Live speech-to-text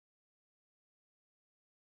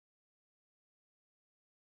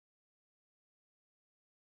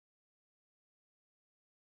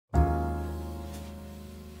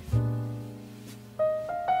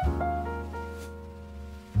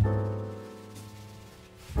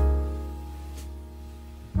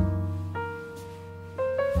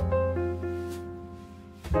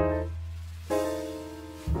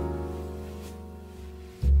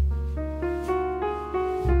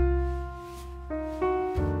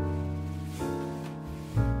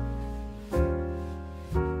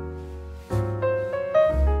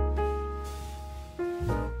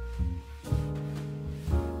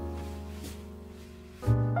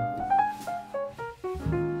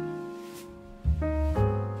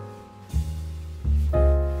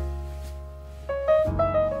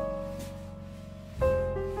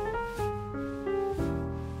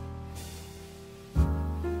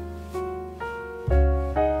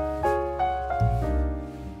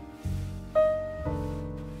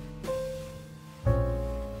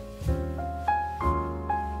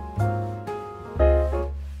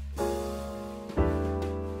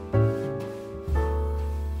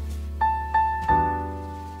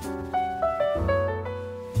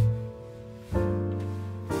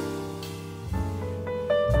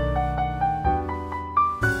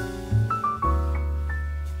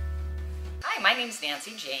name's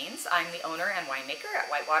Nancy Janes. I'm the owner and winemaker at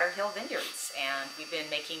Whitewater Vineyards, and we've been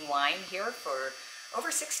making wine here for over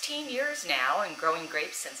 16 years now and growing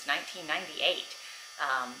grapes since 1998.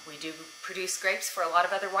 We do produce grapes for a lot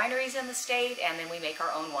of other wineries in the state, and then we make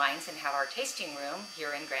our own wines and have our tasting room here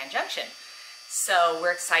in Grand Junction. So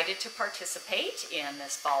we're excited to participate in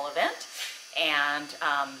this fall event, and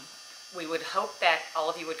we would hope that all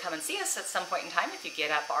of you would come and see us at some point in time if you get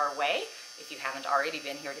up our way. If you haven't already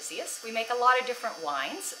been here to see us, we make a lot of different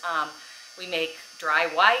wines. We make dry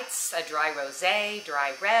whites, a dry rosé,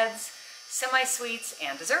 dry reds, semi-sweets,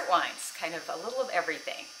 and dessert wines, kind of a little of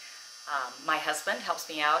everything. My husband helps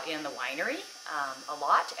me out in the winery a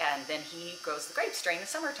lot, and then he grows the grapes during the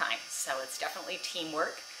summertime. So it's definitely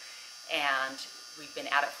teamwork, and we've been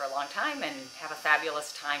at it for a long time and have a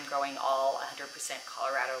fabulous time growing all 100%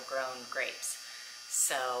 Colorado grown grapes.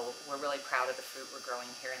 So we're really proud of the fruit we're growing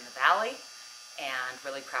here in the valley and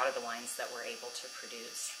really proud of the wines that we're able to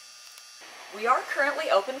produce. We are currently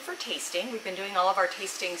open for tasting. We've been doing all of our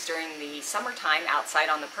tastings during the summertime outside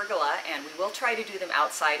on the pergola, and we will try to do them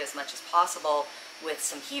outside as much as possible with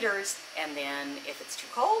some heaters, and then if it's too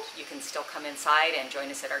cold, you can still come inside and join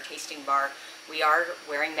us at our tasting bar. We are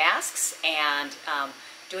wearing masks and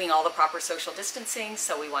doing all the proper social distancing,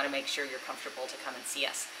 so we want to make sure you're comfortable to come and see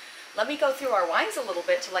us. Let me go through our wines a little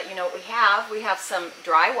bit to let you know what we have. We have some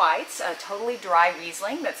dry whites, a totally dry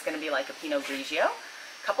Riesling that's going to be like a Pinot Grigio,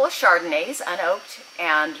 a couple of Chardonnays, unoaked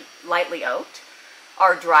and lightly oaked,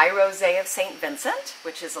 our dry rosé of St. Vincent,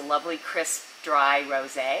 which is a lovely crisp dry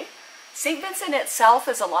rosé. St. Vincent itself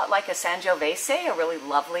is a lot like a Sangiovese, a really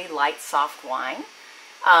lovely light soft wine.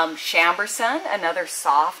 Chambourcin, another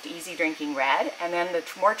soft, easy drinking red, and then the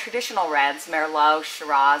more traditional reds, Merlot,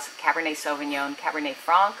 Shiraz, Cabernet Sauvignon, Cabernet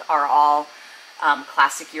Franc, are all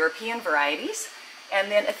classic European varieties.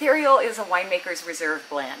 And then Ethereal is a winemaker's reserve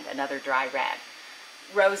blend, another dry red.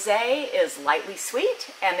 Rosé is lightly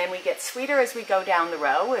sweet, and then we get sweeter as we go down the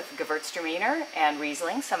row with Gewürztraminer and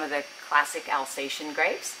Riesling, some of the classic Alsatian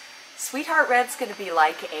grapes. Sweetheart Red's going to be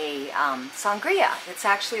like a sangria. It's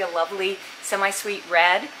actually a lovely semi-sweet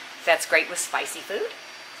red that's great with spicy food.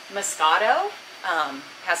 Moscato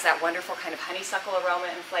has that wonderful kind of honeysuckle aroma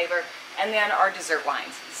and flavor. And then our dessert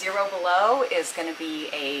wines. Zero Below is going to be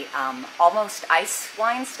a almost ice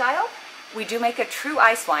wine style. We do make a true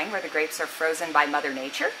ice wine where the grapes are frozen by Mother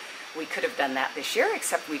Nature. We could have done that this year,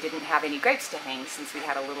 except we didn't have any grapes to hang since we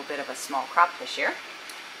had a little bit of a small crop this year.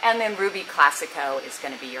 And then Ruby Classico is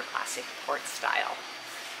going to be your classic port style.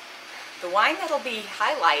 The wine that'll be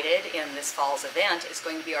highlighted in this fall's event is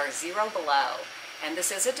going to be our Zero Below. And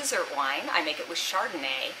this is a dessert wine. I make it with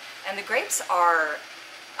Chardonnay. And the grapes are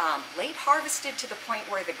late harvested to the point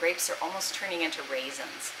where the grapes are almost turning into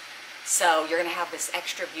raisins. So you're going to have this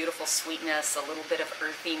extra beautiful sweetness, a little bit of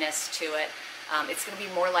earthiness to it. It's going to be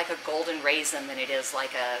more like a golden raisin than it is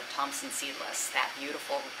like a Thompson Seedless, that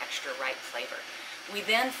beautiful extra ripe flavor. We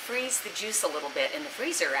then freeze the juice a little bit in the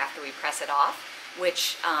freezer after we press it off,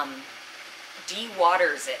 which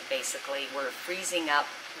de-waters it basically. We're freezing up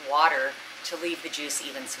water to leave the juice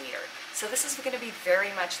even sweeter. So this is going to be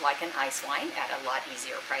very much like an ice wine at a lot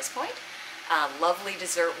easier price point. Lovely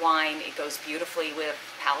dessert wine. It goes beautifully with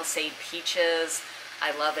Palisade peaches.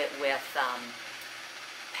 I love it with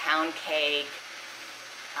pound cake.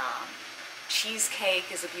 Cheesecake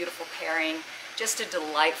is a beautiful pairing. Just a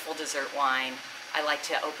delightful dessert wine. I like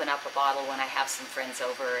to open up a bottle when I have some friends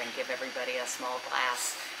over and give everybody a small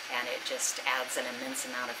glass, and it just adds an immense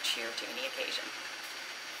amount of cheer to any occasion.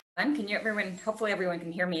 Can you, hopefully everyone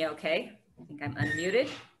can hear me okay? I think I'm unmuted.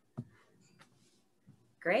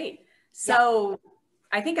 Great. So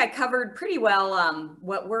I think I covered pretty well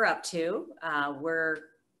what we're up to.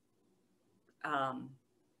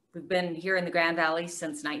 We've been here in the Grand Valley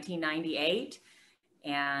since 1998.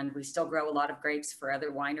 And we still grow a lot of grapes for other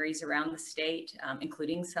wineries around the state,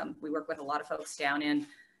 including we work with a lot of folks down in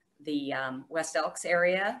the West Elks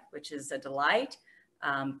area, which is a delight.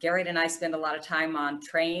 Garrett and I spend a lot of time on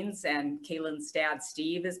trains, and Kaylin's dad,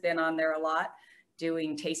 Steve, has been on there a lot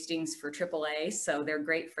doing tastings for AAA. So they're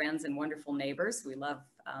great friends and wonderful neighbors. We love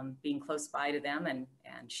being close by to them and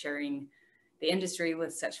sharing the industry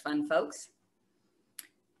with such fun folks.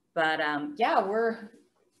 But yeah,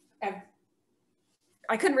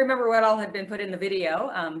 I couldn't remember what all had been put in the video.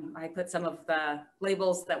 I put some of the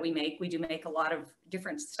labels that we make. We do make a lot of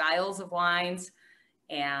different styles of wines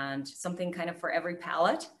and something kind of for every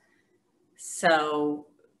palate. So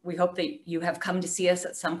we hope that you have come to see us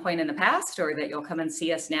at some point in the past, or that you'll come and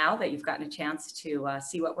see us now that you've gotten a chance to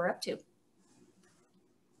see what we're up to.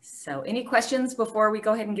 So any questions before we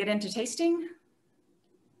go ahead and get into tasting?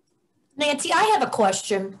 Nancy, I have a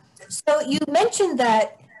question. So you mentioned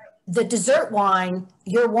that the dessert wine,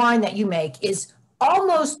 your wine that you make, is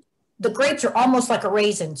almost, the grapes are almost like a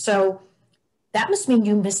raisin. So that must mean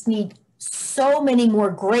you must need so many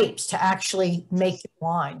more grapes to actually make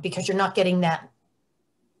wine because you're not getting that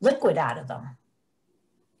liquid out of them.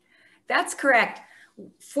 That's correct.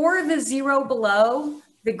 For the 0 below,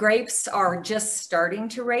 the grapes are just starting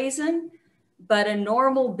to raisin, but a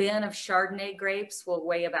normal bin of Chardonnay grapes will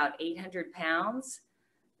weigh about 800 pounds.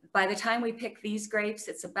 By the time we pick these grapes,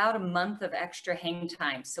 it's about a month of extra hang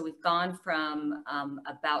time. So we've gone from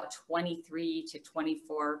about 23 to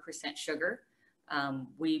 24% sugar.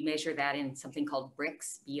 We measure that in something called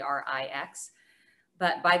Brix, B-R-I-X.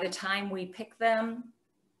 But by the time we pick them,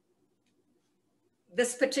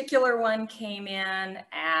 this particular one came in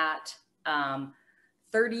at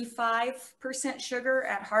 35% sugar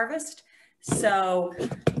at harvest. So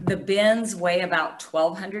the bins weigh about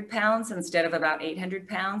 1,200 pounds instead of about 800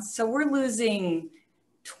 pounds. So we're losing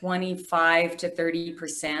 25 to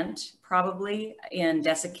 30% probably in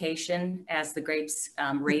desiccation as the grapes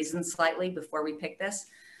raisin slightly before we pick this.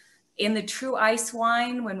 In the true ice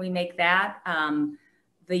wine, when we make that,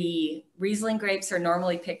 the Riesling grapes are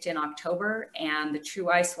normally picked in October, and the true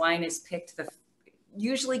ice wine is picked,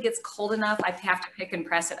 usually gets cold enough. I have to pick and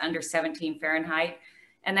press it under 17 Fahrenheit.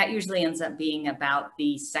 And that usually ends up being about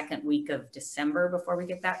the second week of December before we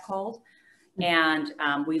get that cold. And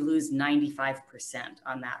we lose 95%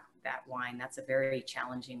 on that wine. That's a very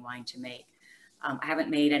challenging wine to make. I haven't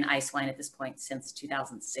made an ice wine at this point since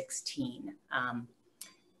 2016.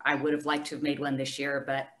 I would have liked to have made one this year,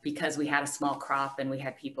 but because we had a small crop and we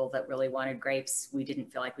had people that really wanted grapes, we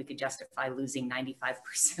didn't feel like we could justify losing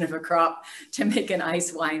 95% of a crop to make an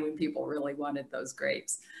ice wine when people really wanted those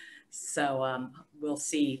grapes. So we'll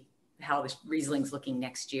see how the Riesling's looking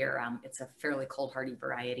next year. It's a fairly cold hardy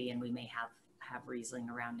variety, and we may have Riesling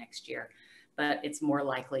around next year, but it's more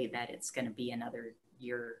likely that it's going to be another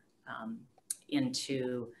year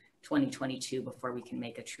into 2022 before we can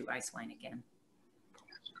make a true ice wine again.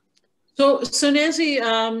 So Nancy,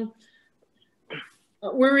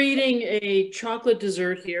 we're eating a chocolate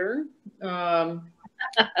dessert here by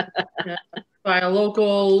a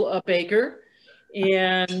local baker,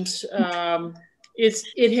 and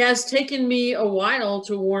it has taken me a while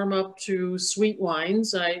to warm up to sweet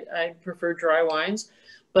wines. I prefer dry wines,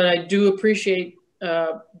 but I do appreciate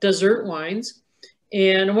dessert wines.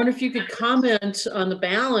 And I wonder if you could comment on the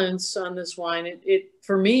balance on this wine.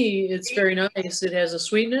 For me, it's very nice. It has a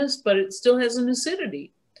sweetness, but it still has an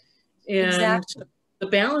acidity. And exactly. The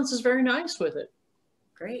balance is very nice with it.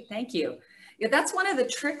 Great, thank you. Yeah, that's one of the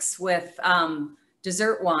tricks with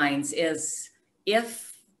dessert wines is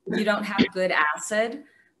if you don't have good acid,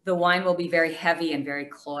 the wine will be very heavy and very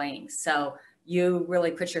cloying. So you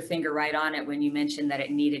really put your finger right on it when you mentioned that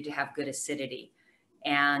it needed to have good acidity.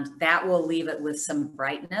 And that will leave it with some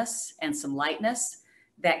brightness and some lightness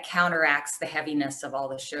that counteracts the heaviness of all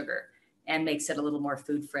the sugar and makes it a little more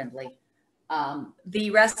food friendly. The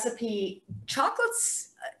recipe,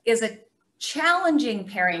 chocolates is a challenging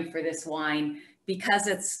pairing for this wine because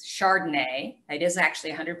it's Chardonnay. It is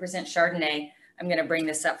actually 100% Chardonnay. I'm going to bring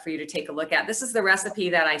this up for you to take a look at. This is the recipe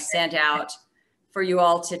that I sent out for you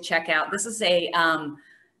all to check out. This is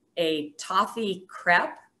a toffee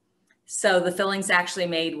crepe. So the filling's actually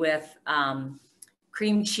made with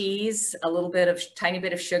cream cheese, a little bit of tiny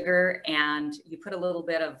bit of sugar, and you put a little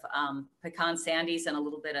bit of pecan sandies and a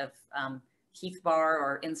little bit of Heath Bar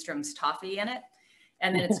or Instrum's toffee in it.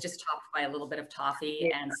 And then it's just topped by a little bit of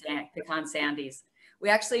toffee and pecan sandies. We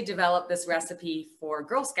actually developed this recipe for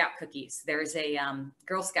Girl Scout cookies. There's a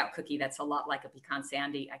Girl Scout cookie that's a lot like a pecan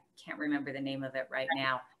sandy. I can't remember the name of it right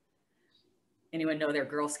now. Anyone know their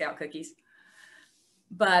Girl Scout cookies?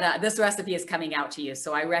 But this recipe is coming out to you.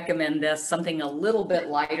 So I recommend this, something a little bit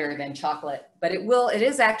lighter than chocolate, but it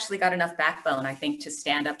is actually got enough backbone, I think, to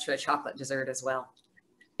stand up to a chocolate dessert as well.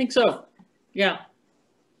 I think so. Yeah.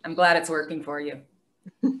 I'm glad it's working for you.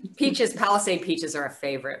 Peaches, Palisade peaches are a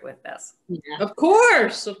favorite with this. Yeah. Of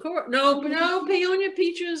course. No, Peonia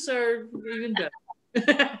peaches are even better.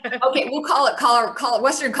 Okay, we'll call it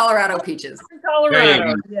Western Colorado peaches.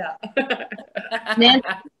 Colorado, yeah.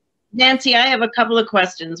 Nancy, I have a couple of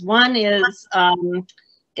questions. One is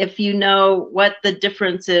if you know what the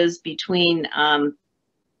difference is between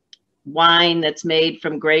wine that's made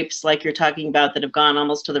from grapes like you're talking about that have gone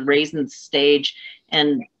almost to the raisin stage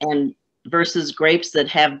and versus grapes that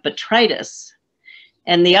have botrytis.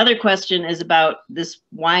 And the other question is about this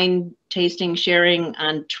wine tasting sharing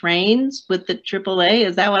on trains with the AAA.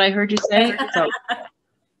 Is that what I heard you say?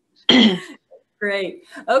 Great.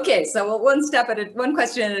 Okay, so one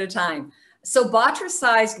question at a time. So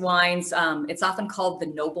Botrytis-sized wines, it's often called the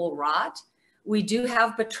noble rot. We do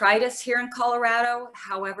have botrytis here in Colorado.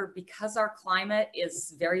 However, because our climate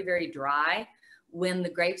is very, very dry, when the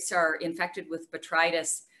grapes are infected with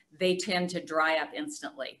botrytis, they tend to dry up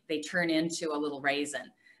instantly. They turn into a little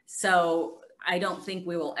raisin. So I don't think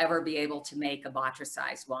we will ever be able to make a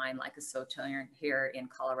Botrytis-sized wine like a Sauterne here in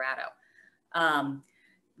Colorado.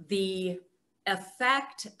 The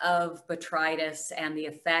effect of botrytis and the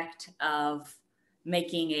effect of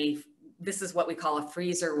making this is what we call a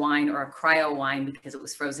freezer wine or a cryo wine because it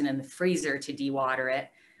was frozen in the freezer to dewater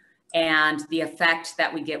it. And the effect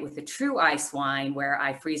that we get with the true ice wine where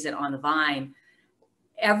I freeze it on the vine,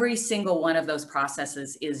 every single one of those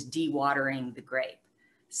processes is dewatering the grape.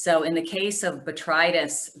 So in the case of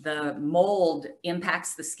botrytis, the mold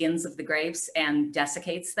impacts the skins of the grapes and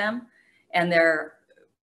desiccates them. And they're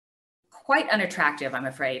quite unattractive, I'm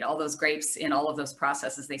afraid. All those grapes in all of those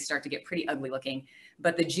processes, they start to get pretty ugly looking.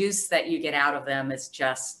 But the juice that you get out of them is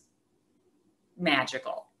just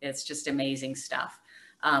magical. It's just amazing stuff.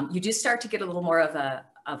 You do start to get a little more of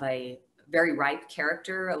a very ripe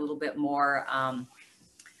character, a little bit more,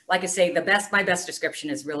 like I say, my best description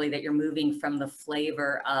is really that you're moving from the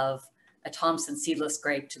flavor of a Thompson seedless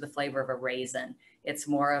grape to the flavor of a raisin. It's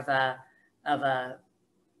more of a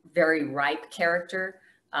very ripe character.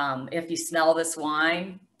 If you smell this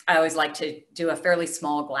wine, I always like to do a fairly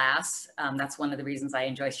small glass. That's one of the reasons I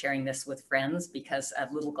enjoy sharing this with friends because a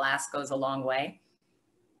little glass goes a long way.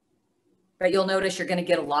 But you'll notice you're going to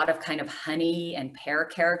get a lot of kind of honey and pear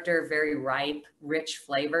character, very ripe, rich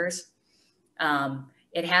flavors.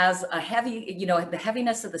 It has a heavy, the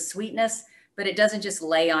heaviness of the sweetness, but it doesn't just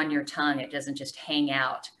lay on your tongue. It doesn't just hang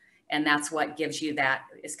out. And that's what gives you that,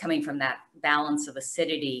 is coming from that balance of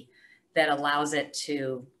acidity that allows it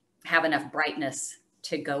to have enough brightness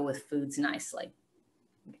to go with foods nicely.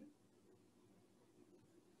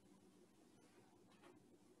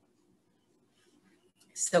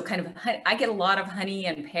 So kind of, I get a lot of honey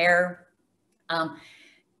and pear.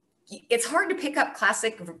 It's hard to pick up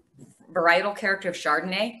classic varietal character of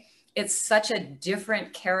Chardonnay. It's such a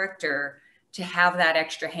different character to have that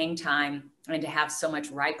extra hang time and to have so much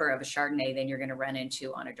riper of a Chardonnay than you're going to run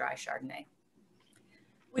into on a dry Chardonnay.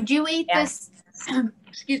 Would you eat this?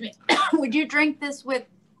 Excuse me. Would you drink this with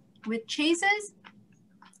cheeses?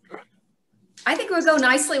 I think it would go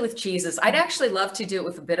nicely with cheeses. I'd actually love to do it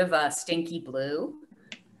with a bit of a stinky blue.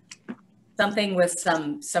 Something with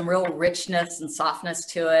some real richness and softness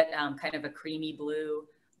to it, kind of a creamy blue.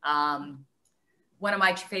 One of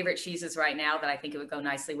my favorite cheeses right now that I think it would go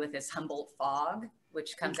nicely with is Humboldt Fog,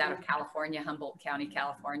 which comes out of California, Humboldt County,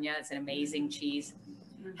 California. It's an amazing cheese.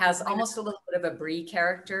 Has almost a little bit of a brie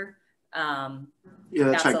character. Yeah,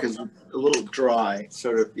 that's right, because a little dry,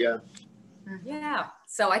 sort of, yeah. Yeah,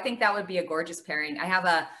 so I think that would be a gorgeous pairing. I have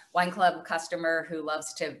a wine club customer who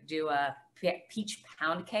loves to do a peach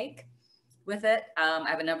pound cake with it. I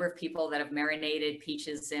have a number of people that have marinated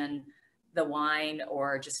peaches in the wine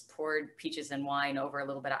or just poured peaches and wine over a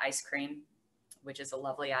little bit of ice cream, which is a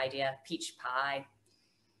lovely idea. Peach pie.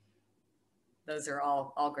 Those are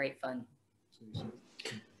all great fun.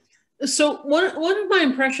 So one of my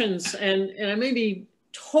impressions, and I may be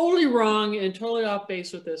totally wrong and totally off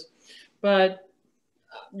base with this, but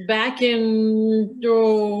back in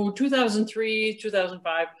 2003,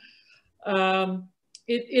 2005,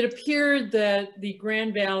 it appeared that the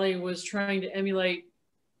Grand Valley was trying to emulate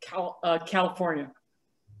California.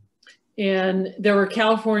 And there were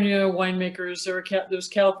California winemakers, there was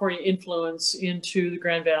California influence into the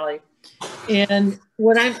Grand Valley. And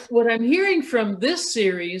what I'm hearing from this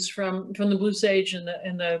series, from the Blue Sage and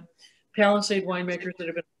the Palisade winemakers that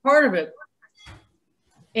have been part of it,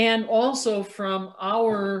 and also from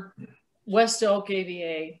our West Elk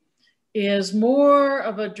AVA, is more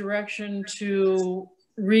of a direction to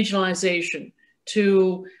regionalization.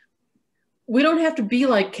 We don't have to be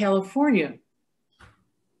like California.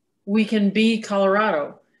 We can be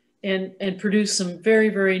Colorado and produce some very,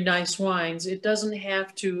 very nice wines. It doesn't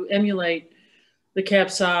have to emulate the Cab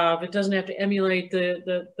Sauv. It doesn't have to emulate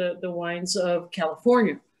the wines of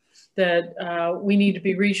California. That we need to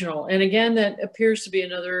be regional. And again, that appears to be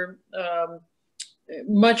another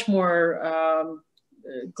much more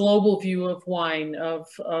global view of wine, of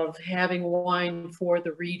having wine for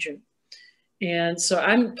the region. And so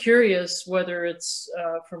I'm curious whether it's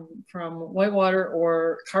from Whitewater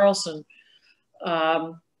or Carlson,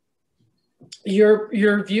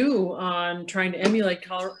 your view on trying to emulate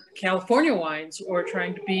California wines or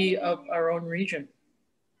trying to be of our own region.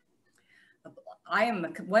 I am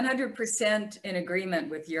 100% in agreement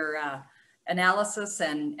with your analysis,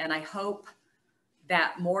 and I hope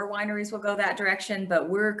that more wineries will go that direction, but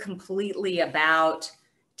we're completely about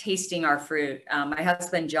tasting our fruit. My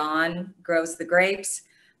husband, John, grows the grapes.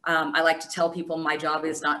 I like to tell people my job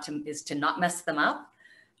is to not mess them up.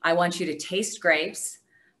 I want you to taste grapes.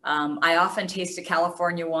 I often taste a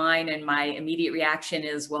California wine and my immediate reaction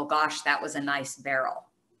is, well, gosh, that was a nice barrel.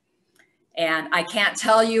 And I can't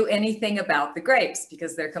tell you anything about the grapes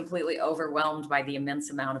because they're completely overwhelmed by the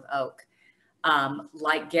immense amount of oak.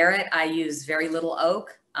 Like Garrett, I use very little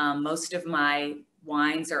oak. Most of my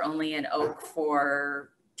wines are only in oak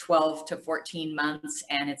for 12 to 14 months,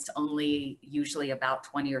 and it's only usually about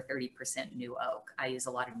 20 or 30% new oak. I use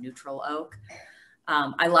a lot of neutral oak.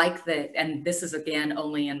 I like and this is again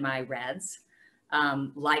only in my reds.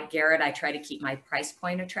 Like Garrett, I try to keep my price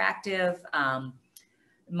point attractive.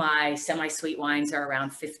 My semi-sweet wines are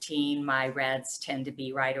around 15. My reds tend to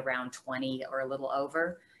be right around 20 or a little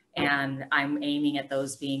over. And I'm aiming at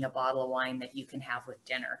those being a bottle of wine that you can have with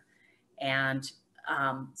dinner. And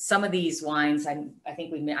some of these wines, I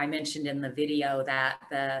think I mentioned in the video that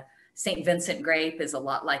the St. Vincent grape is a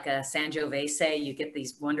lot like a Sangiovese. You get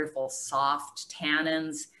these wonderful soft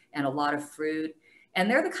tannins and a lot of fruit. And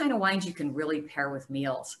they're the kind of wines you can really pair with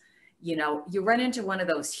meals. You know, you run into one of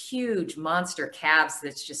those huge monster cabs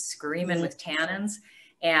that's just screaming with tannins.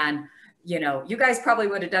 And, you know, you guys probably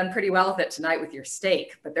would have done pretty well with it tonight with your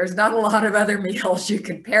steak, but there's not a lot of other meals you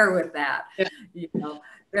can pair with that. You know,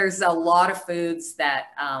 there's a lot of foods that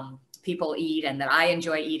people eat and that I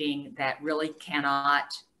enjoy eating that really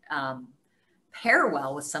cannot pair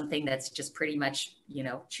well with something that's just pretty much, you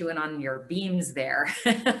know, chewing on your beams there.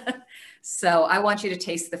 So I want you to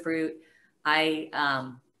taste the fruit. I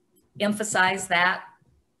emphasize that.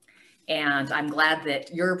 And I'm glad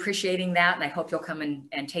that you're appreciating that. And I hope you'll come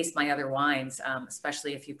and taste my other wines,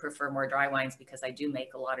 especially if you prefer more dry wines, because I do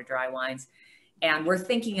make a lot of dry wines. And we're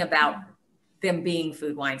thinking about them being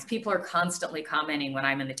food wines. People are constantly commenting when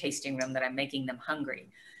I'm in the tasting room that I'm making them hungry.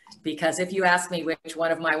 Because if you ask me which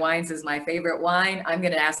one of my wines is my favorite wine, I'm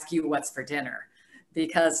going to ask you what's for dinner.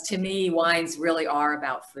 Because to me, wines really are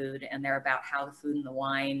about food, and they're about how the food and the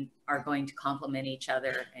wine are going to complement each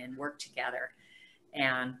other and work together.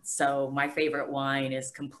 And so my favorite wine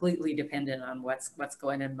is completely dependent on what's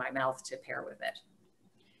going in my mouth to pair with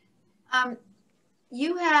it.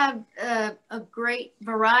 You have a great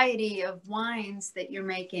variety of wines that you're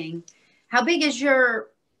making. How big is your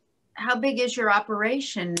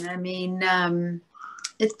operation? I mean,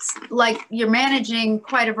 it's like you're managing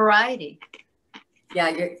quite a variety.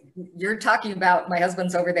 Yeah, you're talking about, my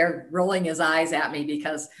husband's over there rolling his eyes at me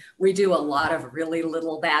because we do a lot of really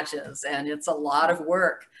little batches and it's a lot of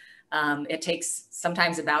work. It takes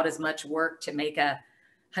sometimes about as much work to make a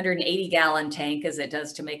 180-gallon tank as it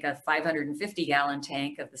does to make a 550-gallon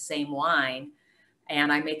tank of the same wine.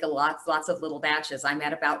 And I make lots of little batches. I'm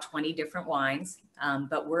at about 20 different wines,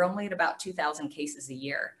 but we're only at about 2,000 cases a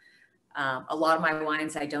year. A lot of my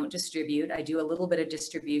wines I don't distribute. I do a little bit of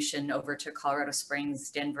distribution over to Colorado Springs,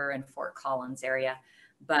 Denver, and Fort Collins area,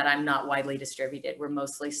 but I'm not widely distributed. We're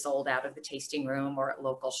mostly sold out of the tasting room or at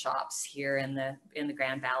local shops here in the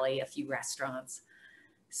Grand Valley, a few restaurants.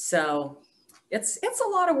 So it's a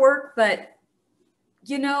lot of work, but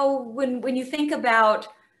you know, when you think about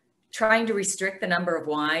trying to restrict the number of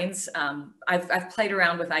wines, I've played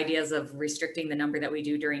around with ideas of restricting the number that we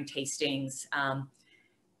do during tastings.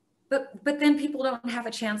 But then people don't have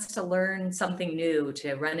a chance to learn something new,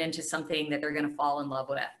 to run into something that they're going to fall in love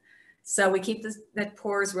with. So we keep the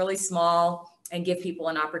pours really small and give people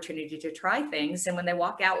an opportunity to try things. And when they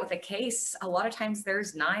walk out with a case, a lot of times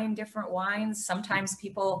there's 9 different wines. Sometimes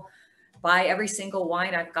people buy every single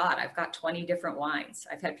wine I've got. I've got 20 different wines.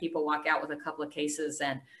 I've had people walk out with a couple of cases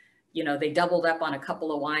and, you know, they doubled up on a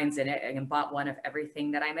couple of wines and bought one of everything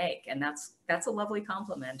that I make. And that's a lovely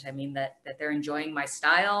compliment. I mean, that they're enjoying my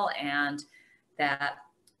style and that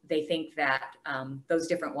they think that those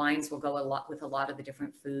different wines will go a lot with a lot of the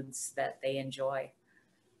different foods that they enjoy.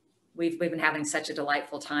 We've been having such a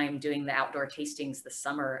delightful time doing the outdoor tastings this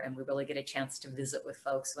summer, and we really get a chance to visit with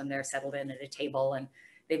folks when they're settled in at a table, and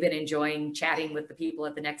they've been enjoying chatting with the people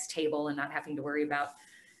at the next table and not having to worry about,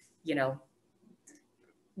 you know,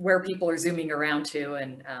 where people are zooming around to,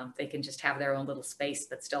 and they can just have their own little space,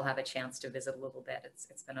 but still have a chance to visit a little bit.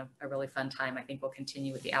 It's been a really fun time. I think we'll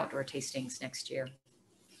continue with the outdoor tastings next year.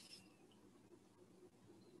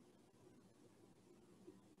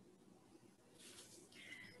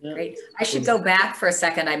 Yeah. Great. I should go back for a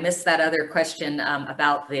second. I missed that other question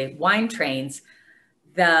about the wine trains.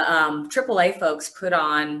 The AAA folks put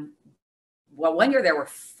on, well, one year there were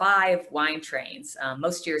 5 wine trains.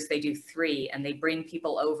 Most years they do 3, and they bring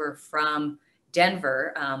people over from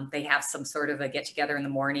Denver, they have some sort of a get together in the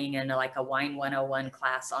morning and like a Wine 101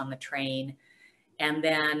 class on the train. And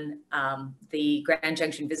then the Grand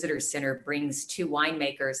Junction Visitors Center brings 2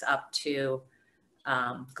 winemakers up to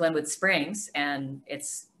Glenwood Springs. And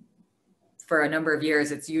it's, for a number of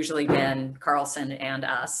years, it's usually been Carlson and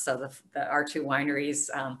us. So our 2 wineries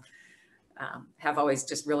have always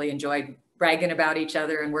just really enjoyed bragging about each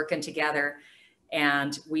other and working together.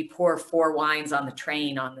 And we pour 4 wines on the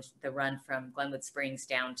train on the run from Glenwood Springs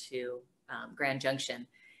down to Grand Junction.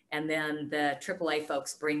 And then the AAA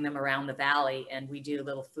folks bring them around the valley, and we do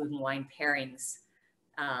little food and wine pairings.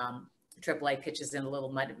 AAA pitches in a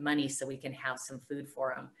little money so we can have some food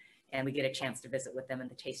for them. And we get a chance to visit with them in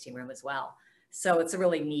the tasting room as well. So it's a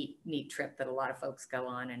really neat trip that a lot of folks go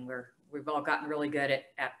on, and we've all gotten really good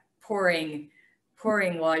at pouring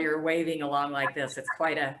while you're waving along like this. It's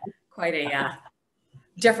quite a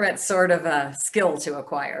different sort of a skill to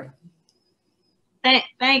acquire.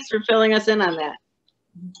 Thanks for filling us in on that.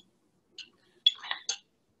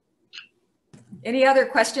 Any other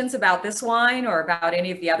questions about this wine or about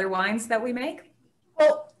any of the other wines that we make?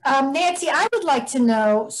 Well, Nancy, I would like to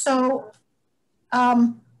know, so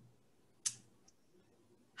how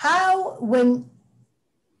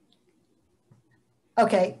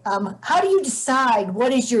do you decide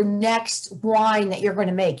what is your next wine that you're going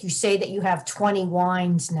to make? You say that you have 20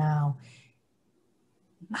 wines now.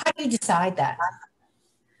 How do you decide that?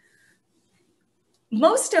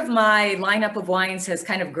 Most of my lineup of wines has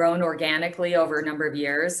kind of grown organically over a number of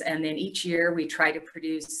years. And then each year we try to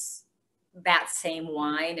produce that same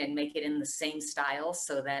wine and make it in the same style,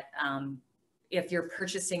 so that if you're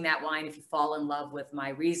purchasing that wine, if you fall in love with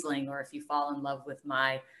my Riesling, or if you fall in love with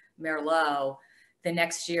my Merlot, the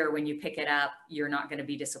next year when you pick it up, you're not going to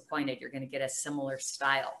be disappointed. You're going to get a similar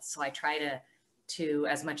style. So I try to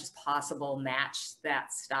as much as possible match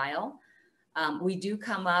that style. We do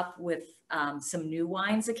come up with some new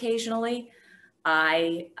wines occasionally.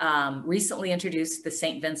 I recently introduced the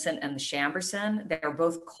St. Vincent and the Chambourcin. They're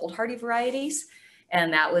both cold hardy varieties.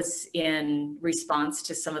 And that was in response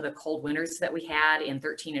to some of the cold winters that we had in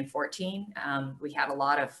 13 and 14. We had a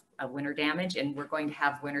lot of winter damage, and we're going to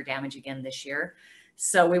have winter damage again this year.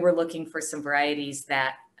 So we were looking for some varieties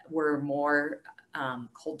that were more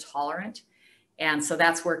cold tolerant. And so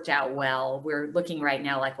that's worked out well. We're looking right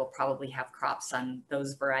now like we'll probably have crops on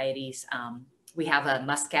those varieties. We have a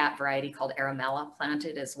Muscat variety called Aramella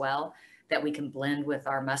planted as well that we can blend with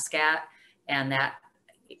our Muscat, and that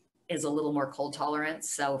is a little more cold tolerant.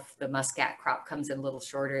 So if the Muscat crop comes in a little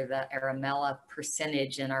shorter, the Aramella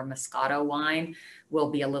percentage in our Moscato wine will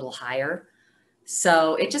be a little higher.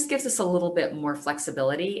 So it just gives us a little bit more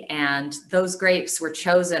flexibility. And those grapes were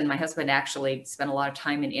chosen. My husband actually spent a lot of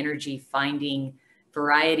time and energy finding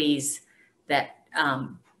varieties that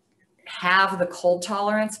have the cold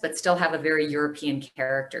tolerance, but still have a very European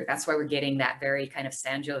character. That's why we're getting that very kind of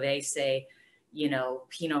Sangiovese, Pinot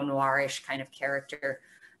Noirish kind of character.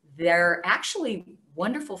 They're actually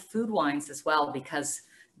wonderful food wines as well, because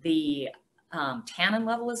the tannin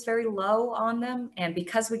level is very low on them. And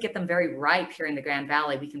because we get them very ripe here in the Grand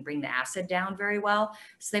Valley, we can bring the acid down very well.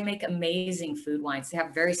 So they make amazing food wines. They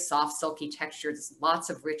have very soft, silky textures, lots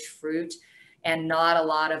of rich fruit, and not a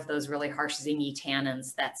lot of those really harsh, zingy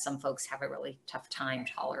tannins that some folks have a really tough time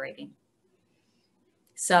tolerating.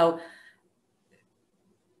 So,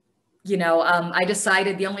 I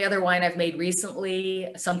decided the only other wine I've made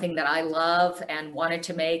recently, something that I love and wanted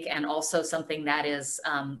to make, and also something that is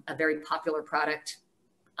a very popular product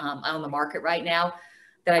on the market right now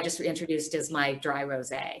that I just introduced, is my dry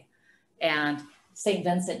rosé. And St.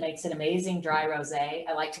 Vincent makes an amazing dry rosé.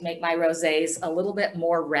 I like to make my rosés a little bit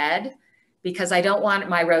more red, because I don't want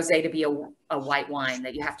my rosé to be a white wine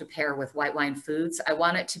that you have to pair with white wine foods. I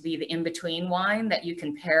want it to be the in-between wine that you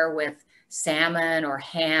can pair with salmon or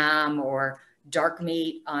ham or dark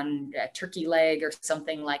meat on a turkey leg or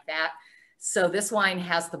something like that. So this wine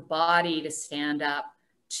has the body to stand up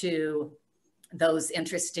to those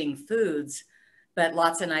interesting foods, but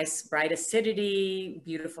lots of nice bright acidity,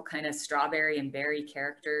 beautiful kind of strawberry and berry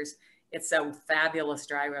characters. It's a fabulous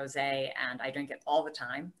dry rosé, and I drink it all the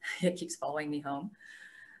time. It keeps following me home.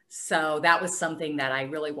 So that was something that I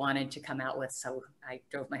really wanted to come out with. So I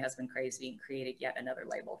drove my husband crazy and created yet another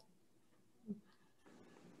label.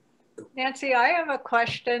 Nancy, I have a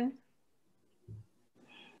question.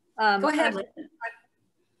 Go ahead.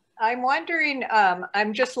 I'm wondering,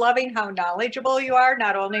 I'm just loving how knowledgeable you are,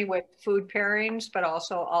 not only with food pairings, but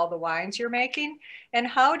also all the wines you're making. And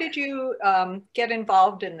how did you get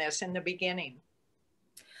involved in this in the beginning?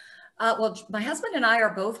 Well, my husband and I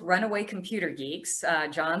are both runaway computer geeks.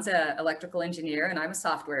 John's an electrical engineer and I'm a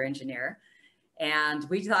software engineer. And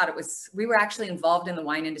we thought we were actually involved in the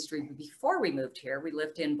wine industry before we moved here. We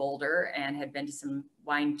lived in Boulder and had been to some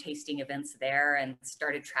wine tasting events there and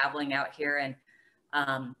started traveling out here and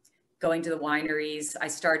going to the wineries.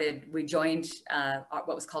 We joined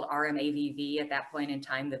what was called RMAVV at that point in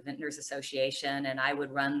time, the Vintners Association, and I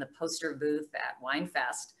would run the poster booth at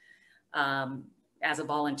WineFest as a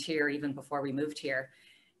volunteer even before we moved here.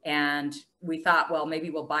 And we thought, well, maybe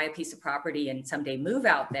we'll buy a piece of property and someday move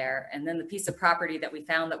out there. And then the piece of property that we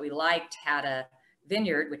found that we liked had a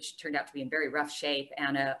vineyard, which turned out to be in very rough shape,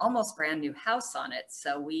 and an almost brand new house on it.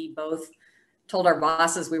 So we both told our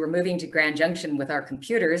bosses we were moving to Grand Junction with our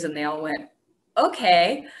computers, and they all went,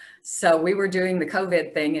 okay. So we were doing the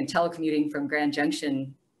COVID thing and telecommuting from Grand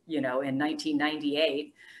Junction, in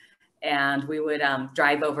 1998. And we would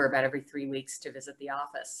drive over about every 3 weeks to visit the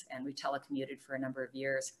office, and we telecommuted for a number of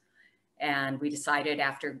years. And we decided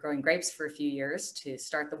after growing grapes for a few years to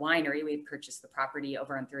start the winery. We had purchased the property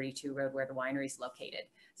over on 32 Road where the winery is located.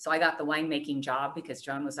 So I got the winemaking job because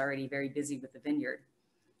John was already very busy with the vineyard.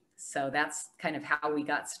 So that's kind of how we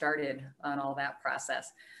got started on all that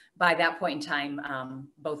process. By that point in time,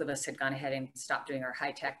 both of us had gone ahead and stopped doing our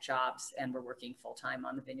high-tech jobs and were working full-time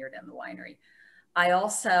on the vineyard and the winery. I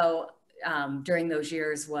also, during those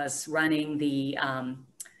years, was running the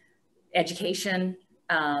education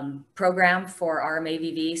program for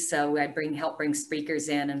RMAVV. So I'd help bring speakers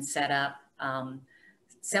in and set up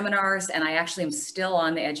seminars. And I actually am still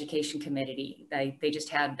on the education committee. They just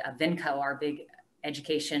had VINCO, our big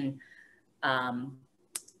education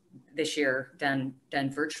this year done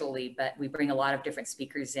virtually, but we bring a lot of different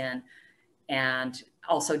speakers in and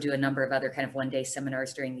also do a number of other kind of one-day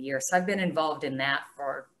seminars during the year. So I've been involved in that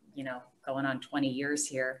for, going on 20 years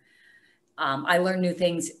here. I learn new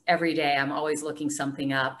things every day. I'm always looking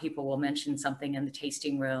something up. People will mention something in the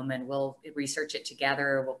tasting room and we'll research it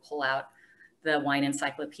together. We'll pull out the wine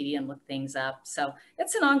encyclopedia and look things up. So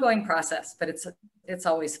it's an ongoing process, but it's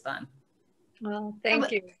always fun. Well,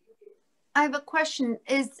 thank you. I have a question.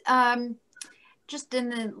 Is just in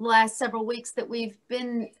the last several weeks that we've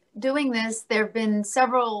been doing this, there have been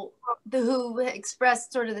several who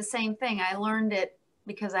expressed sort of the same thing. I learned it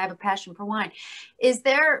because I have a passion for wine. Is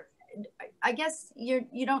there, I guess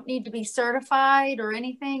you don't need to be certified or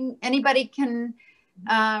anything. Anybody can,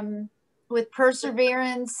 with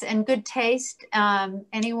perseverance and good taste,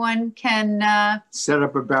 anyone can set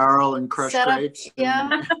up a barrel and crush grapes.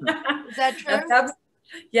 Yeah, is that true?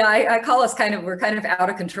 Yeah, I call us we're kind of out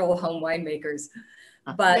of control home winemakers,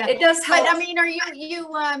 but yeah. It does help. But I mean, are you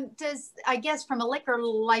does, I guess from a liquor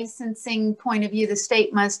licensing point of view, the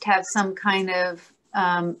state must have some kind of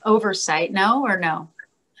oversight, no?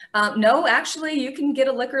 No, actually you can get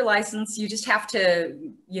a liquor license. You just have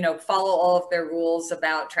to, follow all of their rules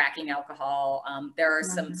about tracking alcohol. There are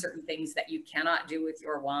some certain things that you cannot do with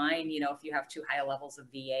your wine. If you have too high levels of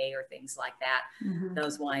VA or things like that,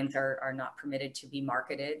 those wines are not permitted to be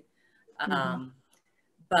marketed.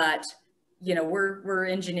 But, we're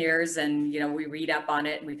engineers and, we read up on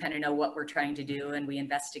it and we kind of know what we're trying to do and we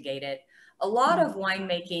investigate it. A lot of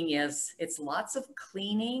winemaking it's lots of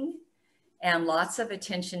cleaning and lots of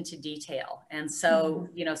attention to detail. And so,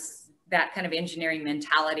 that kind of engineering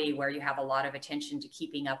mentality where you have a lot of attention to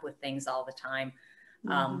keeping up with things all the time.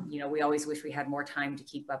 We always wish we had more time to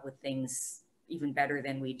keep up with things even better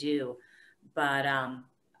than we do. But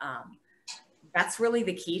that's really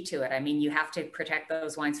the key to it. I mean, you have to protect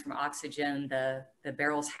those wines from oxygen. The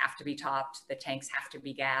barrels have to be topped. The tanks have to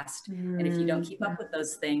be gassed. And if you don't keep up with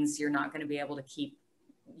those things, you're not going to be able to keep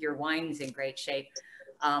your wines in great shape.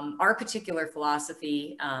 Our particular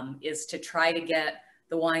philosophy is to try to get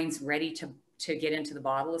the wines ready to get into the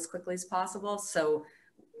bottle as quickly as possible. So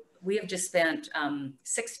we have just spent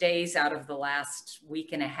 6 days out of the last week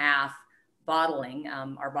and a half bottling.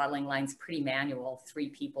 Our bottling line's pretty manual. 3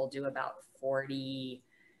 people do about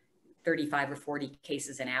 35 or 40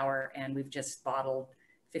 cases an hour. And we've just bottled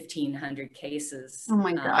 1,500 cases. Oh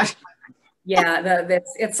my gosh. Yeah,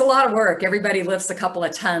 it's a lot of work. Everybody lifts a couple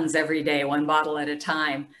of tons every day, 1 bottle at a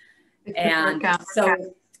time. And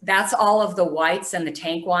so that's all of the whites and the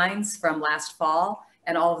tank wines from last fall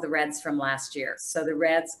and all of the reds from last year. So the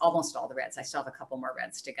reds, almost all the reds, I still have a couple more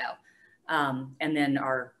reds to go. And then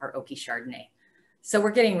our oaky Chardonnay. So we're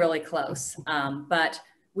getting really close. But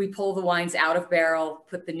we pull the wines out of barrel,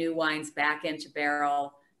 put the new wines back into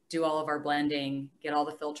barrel, do all of our blending, get all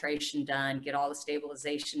the filtration done, get all the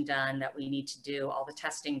stabilization done that we need to do, all the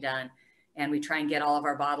testing done. And we try and get all of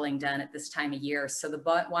our bottling done at this time of year. So the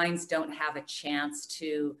wines don't have a chance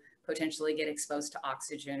to potentially get exposed to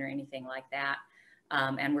oxygen or anything like that.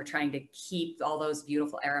 And we're trying to keep all those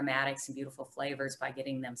beautiful aromatics and beautiful flavors by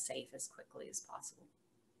getting them safe as quickly as possible.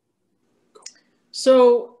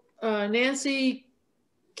 So Nancy,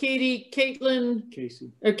 Katie, Caitlin,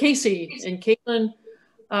 Casey, and Caitlin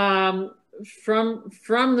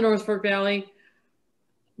from the North Fork Valley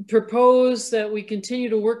propose that we continue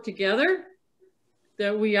to work together,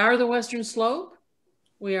 that we are the Western Slope,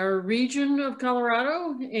 we are a region of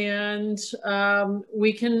Colorado, and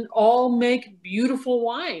we can all make beautiful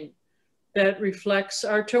wine that reflects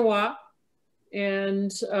our terroir.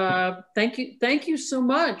 And thank you so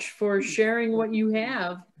much for sharing what you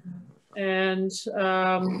have. And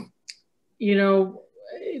you know,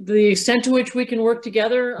 the extent to which we can work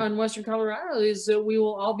together on Western Colorado is that we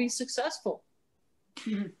will all be successful.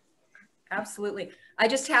 Absolutely. I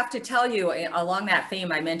just have to tell you, along that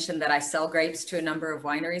theme, I mentioned that I sell grapes to a number of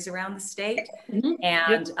wineries around the state.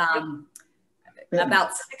 And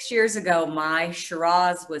about 6 years ago, my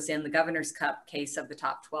Shiraz was in the Governor's Cup case of the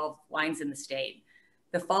top 12 wines in the state.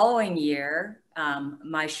 The following year,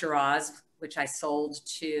 my Shiraz, which I sold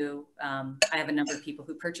to, I have a number of people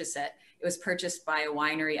who purchase it. It was purchased by a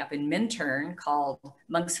winery up in Minturn called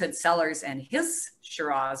Monk's Hood Cellars, and his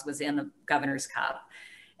Shiraz was in the Governor's Cup.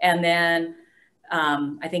 And then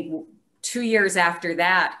I think 2 years after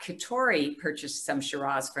that, Katori purchased some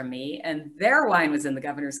Shiraz from me, and their wine was in the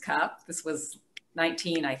Governor's Cup. This was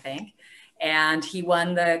 19, I think. And he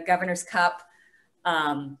won the Governor's Cup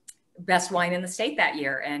best wine in the state that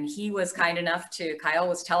year. And he was kind enough to, Kyle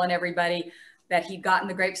was telling everybody that he'd gotten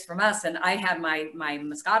the grapes from us. And I had my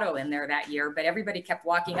Moscato in there that year, but everybody kept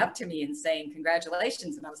walking up to me and saying,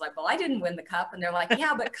 congratulations. And I was like, well, I didn't win the cup. And they're like,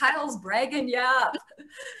 yeah, but Kyle's bragging you up.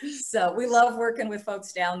 So we love working with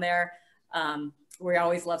folks down there. We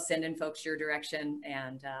always love sending folks your direction.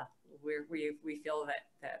 And we feel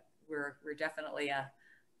that we're definitely a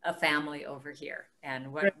family over here.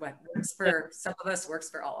 And what works for some of us works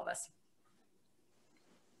for all of us.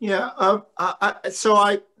 Yeah.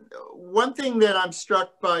 One thing that I'm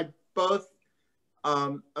struck by both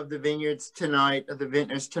of the vineyards tonight, of the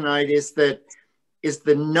vintners tonight, is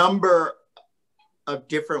the number of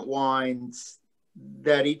different wines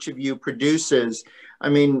that each of you produces. I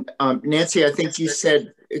mean, Nancy, I think you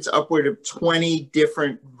said it's upward of 20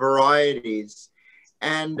 different varieties.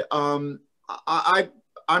 And I'm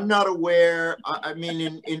not aware. I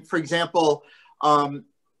mean, for example,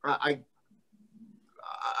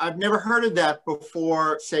 I've never heard of that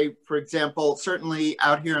before. Say, for example, certainly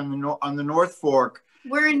out here on the North Fork.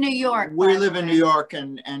 We're in New York. We live in New York,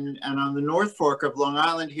 and on the North Fork of Long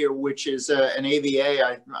Island here, which is an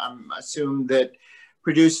AVA, I'm assume that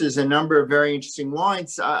produces a number of very interesting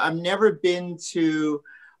wines. I've never been to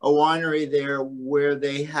a winery there where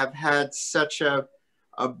they have had such a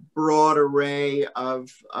broad array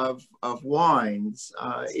of wines.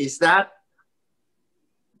 Is that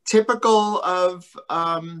typical of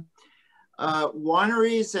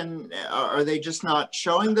wineries, and are they just not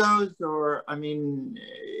showing those? Or, I mean,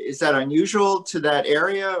 is that unusual to that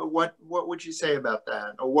area? What would you say about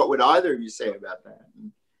that? Or what would either of you say about that?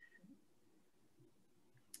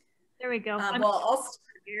 There we go. Well, I'll start.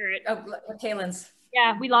 Garrett. Oh, Kaylin's.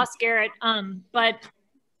 Yeah, we lost Garrett. But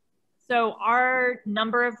so our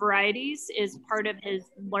number of varieties is part of his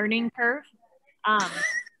learning curve.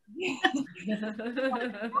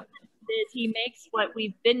 He makes what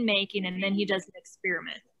we've been making, and then he does an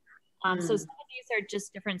experiment. So some of these are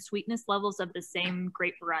just different sweetness levels of the same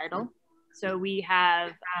grape varietal. So we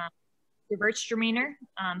have Gewürztraminer.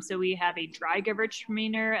 So we have a dry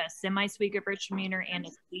Gewürztraminer, a semi-sweet Gewürztraminer, and a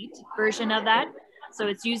sweet version of that. So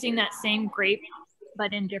it's using that same grape,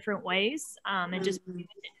 but in different ways, and just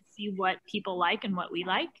see what people like and what we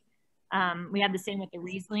like. We have the same with the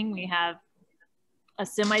Riesling. We have a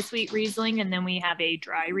semi-sweet Riesling, and then we have a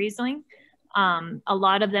dry Riesling. A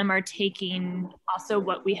lot of them are taking also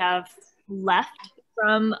what we have left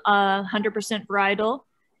from 100% varietal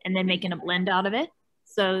and then making a blend out of it.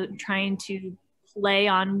 So trying to play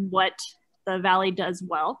on what the Valley does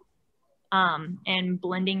well, and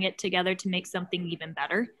blending it together to make something even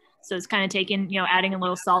better. So it's kind of taking, adding a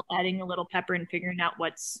little salt, adding a little pepper, and figuring out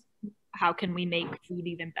how can we make food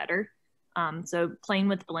even better. So playing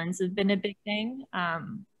with blends has been a big thing.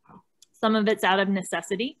 Some of it's out of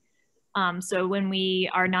necessity. So when we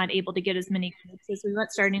are not able to get as many grapes as we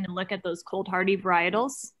want, starting to look at those cold hardy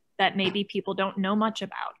varietals that maybe people don't know much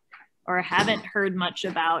about, or haven't heard much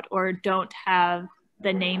about, or don't have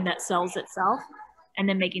the name that sells itself, and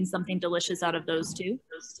then making something delicious out of those too.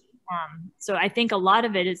 So I think a lot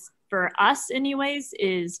of it is, for us anyways,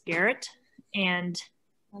 is Garrett, and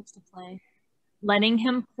likes to play. letting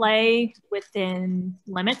him play within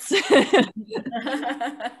limits.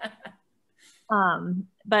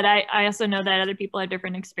 But I also know that other people have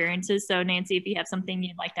different experiences. So Nancy, if you have something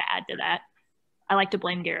you'd like to add to that. I like to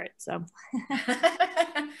blame Garrett, so.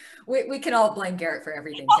 we can all blame Garrett for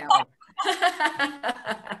everything, can't we?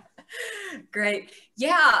 Great.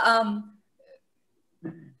 Yeah,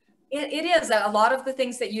 it is. A lot of the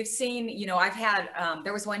things that you've seen, you know, I've had,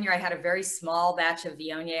 there was one year I had a very small batch of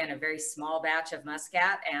Viognier and a very small batch of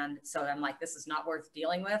Muscat. And so I'm like, this is not worth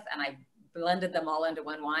dealing with. And I blended them all into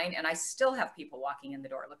one wine. And I still have people walking in the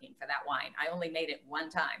door looking for that wine. I only made it one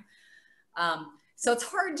time. So it's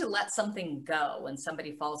hard to let something go when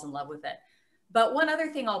somebody falls in love with it. But one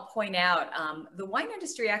other thing I'll point out, the wine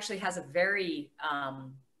industry actually has a very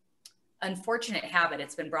unfortunate habit.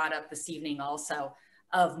 It's been brought up this evening also,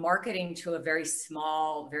 of marketing to a very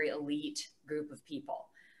small, very elite group of people.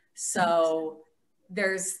 So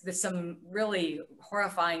there's some really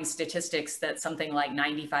horrifying statistics that something like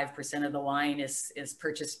 95% of the wine is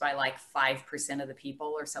purchased by like 5% of the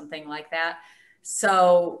people or something like that.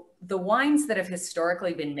 So the wines that have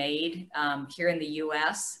historically been made here in the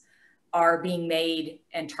US are being made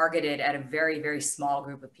and targeted at a very, very small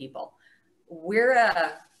group of people. We're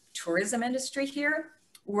a tourism industry here.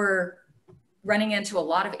 We're running into a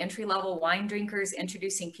lot of entry-level wine drinkers,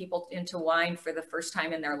 introducing people into wine for the first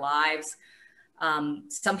time in their lives.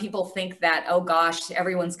 Some people think that, oh gosh,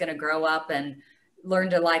 everyone's gonna grow up and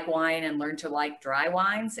learn to like wine and learn to like dry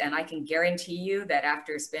wines. And I can guarantee you that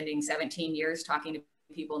after spending 17 years talking to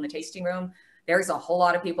people in the tasting room, there's a whole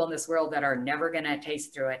lot of people in this world that are never gonna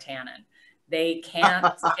taste through a tannin. They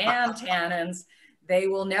can't stand tannins. They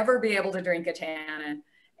will never be able to drink a tannin.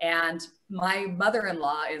 And my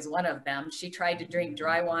mother-in-law is one of them. She tried to drink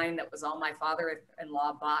dry wine that was all my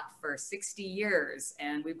father-in-law bought for 60 years.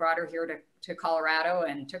 And we brought her here to Colorado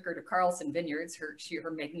and took her to Carlson Vineyards. Her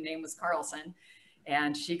maiden name was Carlson.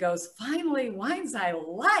 And she goes, finally, wines I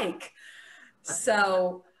like.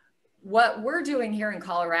 So what we're doing here in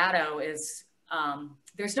Colorado is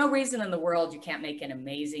there's no reason in the world you can't make an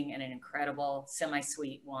amazing and an incredible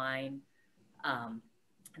semi-sweet wine.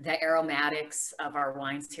 The aromatics of our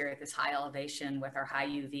wines here at this high elevation with our high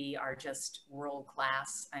UV are just world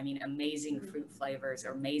class. I mean, amazing fruit flavors,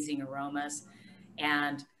 amazing aromas.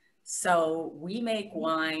 And so we make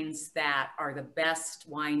wines that are the best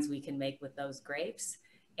wines we can make with those grapes.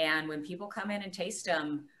 And when people come in and taste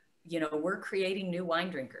them, you know, we're creating new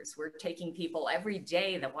wine drinkers. We're taking people every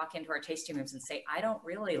day that walk into our tasting rooms and say, I don't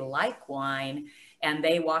really like wine. And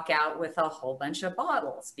they walk out with a whole bunch of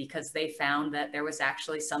bottles because they found that there was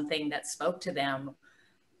actually something that spoke to them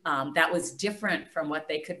that was different from what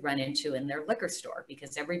they could run into in their liquor store,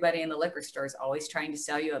 because everybody in the liquor store is always trying to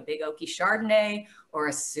sell you a big oaky Chardonnay or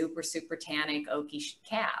a super, super tannic oaky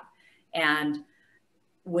cab. And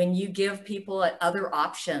when you give people other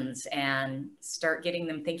options and start getting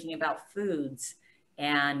them thinking about foods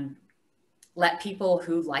and let people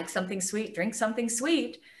who like something sweet drink something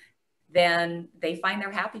sweet, then they find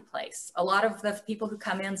their happy place. A lot of the people who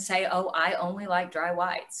come in say, oh, I only like dry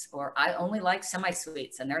whites, or I only like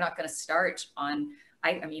semi-sweets, and they're not going to start on,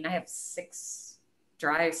 I mean, I have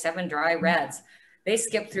 7 dry reds. They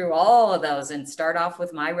skip through all of those and start off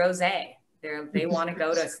with my rosé. They want to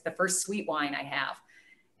go to the first sweet wine I have.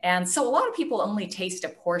 And so a lot of people only taste a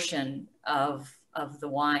portion of the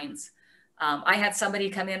wines. I had somebody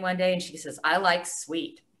come in one day and she says, I like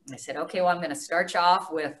sweet. And I said, okay, well, I'm going to start you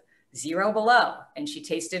off with 0 below. And she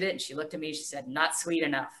tasted it and she looked at me and she said, not sweet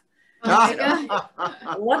enough.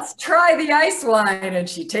 Let's try the ice wine. And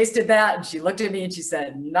she tasted that and she looked at me and she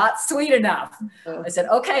said, not sweet enough. I said,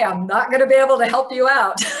 okay, I'm not going to be able to help you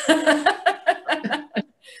out.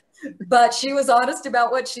 But she was honest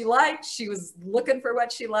about what she liked. She was looking for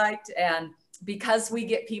what she liked. And because we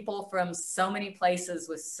get people from so many places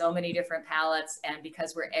with so many different palates, and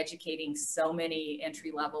because we're educating so many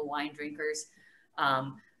entry-level wine drinkers,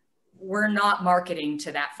 we're not marketing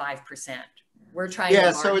to that 5%. We're trying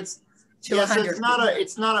to so it's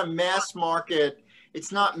it's not a mass market.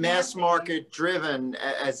 It's not mass market driven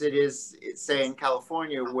as it is, say, in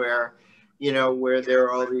California, where where there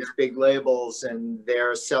are all these big labels and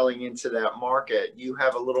they're selling into that market. You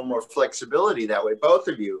have a little more flexibility that way. Both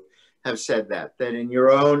of you have said that in your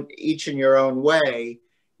own, each in your own way,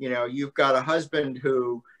 you've got a husband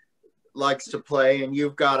who likes to play and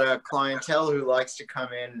you've got a clientele who likes to come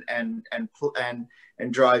in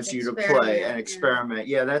and drives you to play and experiment.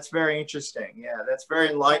 Yeah, that's very interesting. Yeah, that's very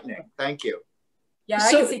enlightening. Thank you. Yeah,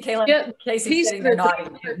 I can see Casey sitting there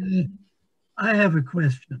nodding. I have a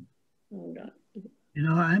question. Oh God.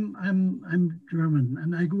 I'm German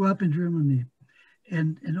and I grew up in Germany,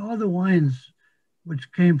 and all the wines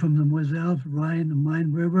which came from the Moselle, Rhine, the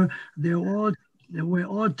Main River, they were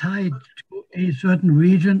all tied to a certain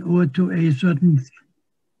region or to a certain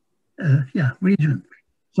region.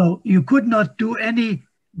 So you could not do any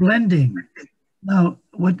blending. Now,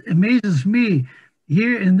 what amazes me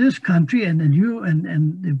here in this country, and then you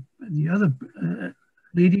and the other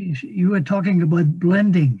ladies, you were talking about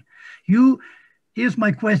blending. Here's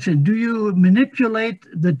my question: do you manipulate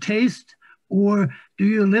the taste, or do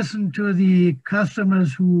you listen to the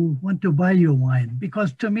customers who want to buy your wine?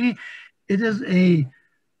 Because to me, it is a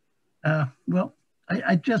well,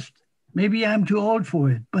 I just, maybe I'm too old for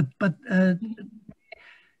it, but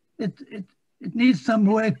it needs some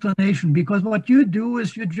more explanation, because what you do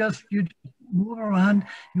is you just move around,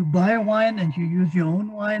 you buy wine and you use your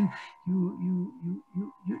own wine.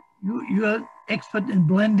 You're expert in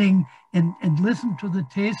blending and listen to the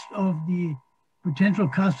taste of the potential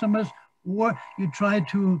customers, or you try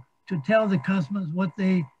to tell the customers what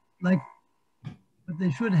they like, what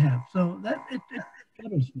they should have. So that it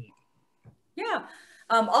troubles me. Yeah,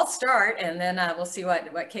 I'll start, and then we'll see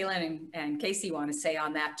what Kaylin and Casey want to say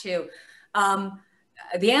on that too.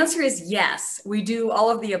 The answer is yes, we do all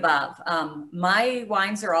of the above. My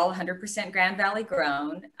wines are all 100% Grand Valley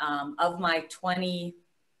grown. Of my 20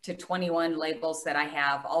 to 21 labels that I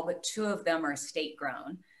have, all but 2 of them are state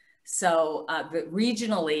grown. So but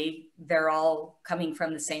regionally, they're all coming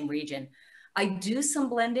from the same region. I do some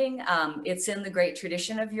blending. It's in the great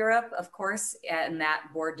tradition of Europe, of course, and that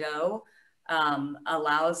Bordeaux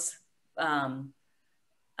allows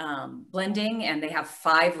blending, and they have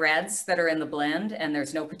 5 reds that are in the blend, and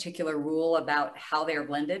there's no particular rule about how they're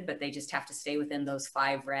blended, but they just have to stay within those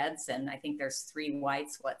 5 reds. And I think there's 3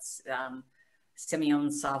 whites. What's Semillon,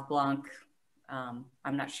 Sauv Blanc.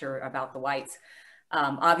 I'm not sure about the whites.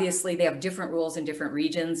 Obviously, they have different rules in different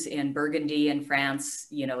regions. In Burgundy in France,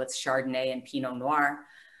 you know, it's Chardonnay and Pinot Noir.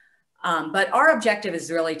 But our objective is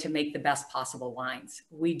really to make the best possible wines.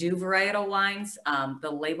 We do varietal wines. The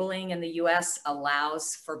labeling in the US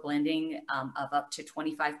allows for blending of up to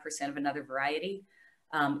 25% of another variety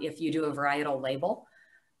if you do a varietal label.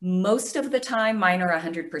 Most of the time, mine are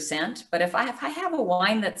 100%, but if I have a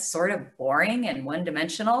wine that's sort of boring and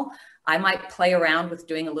one-dimensional, I might play around with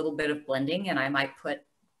doing a little bit of blending, and I might put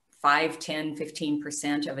 5, 10,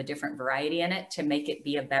 15% of a different variety in it to make it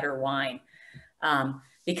be a better wine.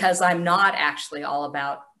 Because I'm not actually all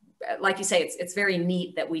about, like you say, it's very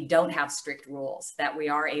neat that we don't have strict rules, that we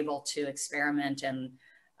are able to experiment and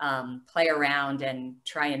play around and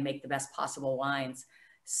try and make the best possible wines.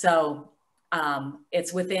 So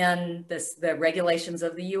it's within the regulations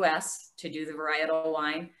of the US to do the varietal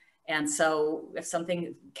wine. And so if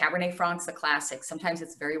something, Cabernet Franc's a classic, sometimes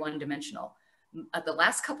it's very one-dimensional. The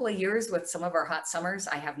last couple of years with some of our hot summers,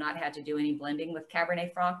 I have not had to do any blending with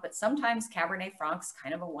Cabernet Franc, but sometimes Cabernet Franc's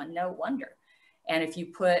kind of a one-note wonder. And if you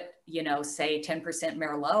put, you know, say 10%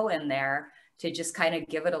 Merlot in there to just kind of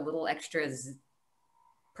give it a little extra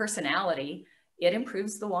personality, it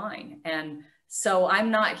improves the wine. And so I'm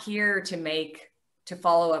not here to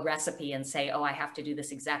follow a recipe and say, oh, I have to do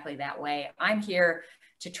this exactly that way. I'm here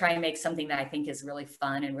to try and make something that I think is really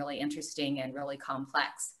fun and really interesting and really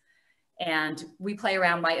complex. And we play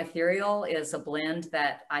around. My ethereal is a blend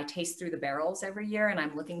that I taste through the barrels every year, and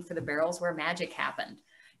I'm looking for the barrels where magic happened.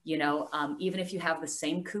 You know, even if you have the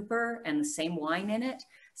same cooper and the same wine in it,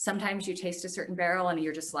 sometimes you taste a certain barrel and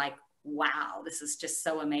you're just like, wow, this is just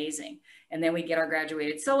so amazing. And then we get our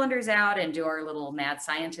graduated cylinders out and do our little mad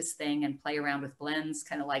scientist thing and play around with blends,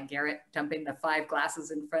 kind of like Garrett dumping the 5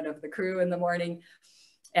 glasses in front of the crew in the morning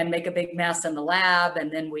and make a big mess in the lab.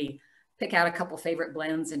 And then we pick out a couple favorite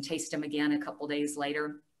blends and taste them again a couple days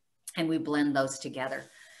later, and we blend those together.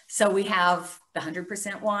 So we have the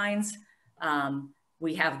 100% wines,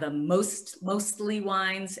 we have the mostly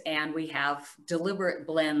wines, and we have deliberate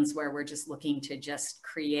blends where we're just looking to just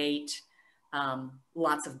create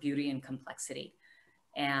lots of beauty and complexity.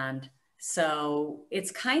 And so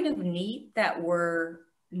it's kind of neat that we're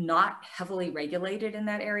not heavily regulated in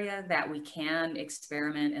that area, that we can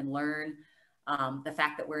experiment and learn. The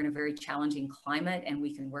fact that we're in a very challenging climate and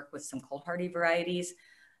we can work with some cold hardy varieties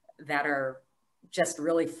that are just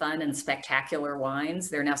really fun and spectacular wines.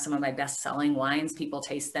 They're now some of my best selling wines. People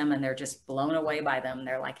taste them and they're just blown away by them.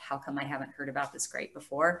 They're like, how come I haven't heard about this grape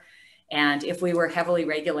before? And if we were heavily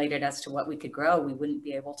regulated as to what we could grow, we wouldn't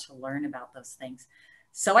be able to learn about those things.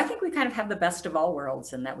 So I think we kind of have the best of all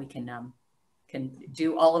worlds, and that we can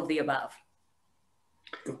do all of the above.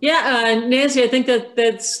 Yeah, Nancy, I think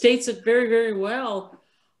that states it very, very well.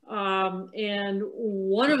 And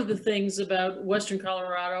one of the things about Western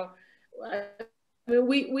Colorado,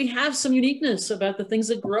 we have some uniqueness about the things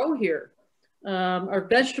that grow here. Our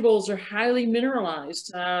vegetables are highly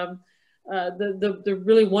mineralized. The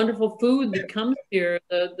really wonderful food that comes here,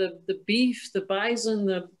 the beef, the bison,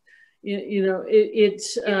 the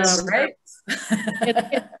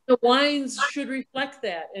wines should reflect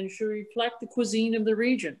that and should reflect the cuisine of the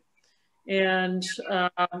region. And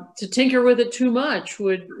to tinker with it too much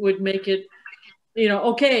would make it,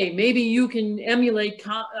 okay, maybe you can emulate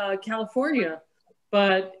California,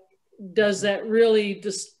 but does that really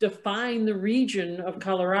just define the region of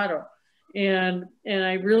Colorado? And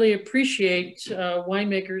I really appreciate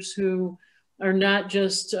winemakers who are not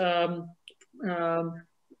just, well,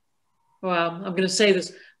 I'm going to say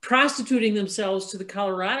this, prostituting themselves to the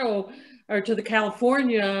Colorado or to the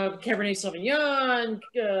California Cabernet Sauvignon,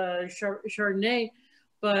 Chardonnay,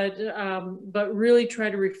 but really try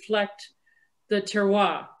to reflect the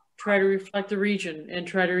terroir, try to reflect the region, and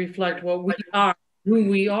try to reflect what we are, who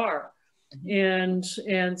we are. And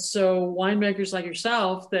so winemakers like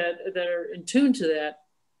yourself that are in tune to that,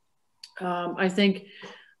 I think,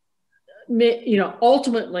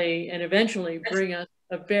 ultimately and eventually bring us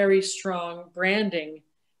a very strong branding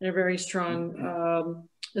and a very strong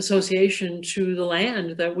association to the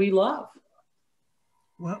land that we love.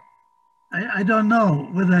 Well, I don't know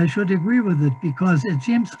whether I should agree with it, because it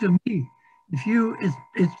seems to me,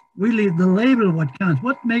 it's really the label what counts.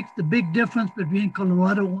 What makes the big difference between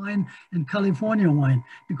Colorado wine and California wine?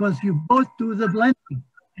 Because you both do the blending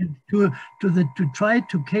and to try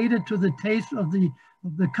to cater to the taste of the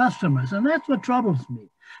customers, and that's what troubles me.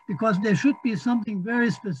 Because there should be something very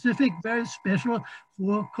specific, very special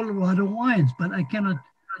for Colorado wines, but I cannot.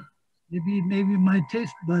 Maybe my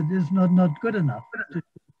taste bud is not good enough to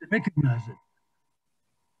recognize it.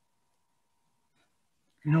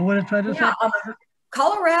 You know what I try to say?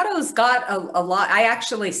 Colorado's got a lot. I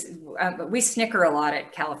actually, we snicker a lot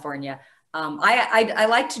at California. I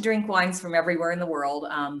like to drink wines from everywhere in the world.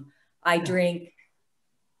 I drink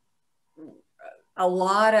a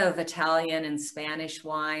lot of Italian and Spanish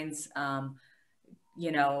wines,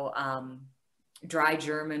 dry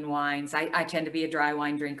German wines. I tend to be a dry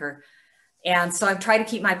wine drinker. And so I've tried to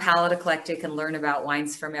keep my palate eclectic and learn about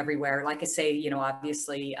wines from everywhere. Like I say,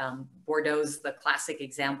 obviously Bordeaux's the classic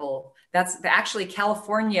example. That's actually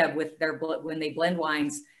California with when they blend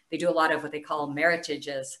wines, they do a lot of what they call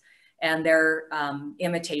maritages, and they're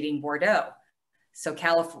imitating Bordeaux. So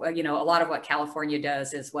California, a lot of what California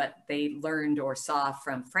does is what they learned or saw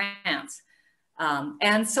from France.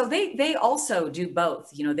 And so they also do both.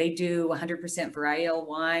 They do 100% varietal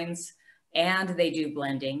wines, and they do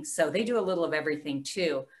blending. So they do a little of everything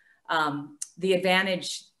too. The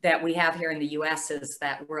advantage that we have here in the US is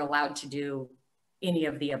that we're allowed to do any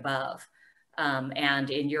of the above. And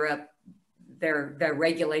in Europe, their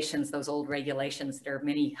regulations, those old regulations that are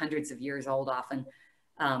many hundreds of years old often,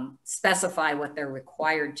 specify what they're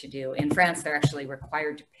required to do. In France, they're actually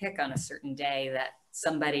required to pick on a certain day that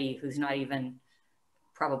somebody who's not even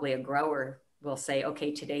probably a grower will say,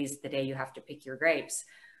 okay, today's the day you have to pick your grapes.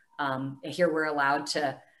 Here we're allowed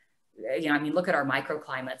to, look at our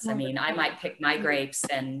microclimates. I might pick my grapes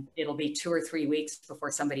and it'll be 2 or 3 weeks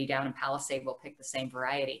before somebody down in Palisade will pick the same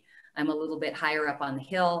variety. I'm a little bit higher up on the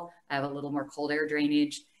hill. I have a little more cold air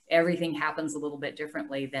drainage. Everything happens a little bit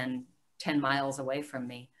differently than 10 miles away from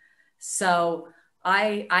me. So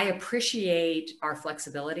I appreciate our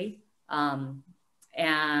flexibility.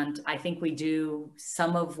 And I think we do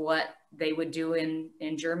some of what they would do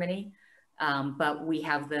in Germany. But we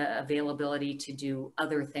have the availability to do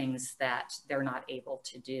other things that they're not able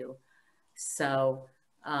to do. So,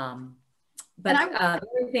 the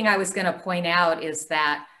other thing I was going to point out is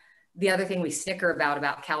that the other thing we snicker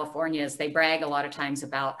about California is they brag a lot of times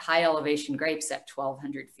about high elevation grapes at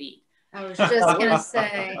 1,200 feet. I was just going to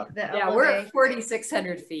say that. Yeah, we're at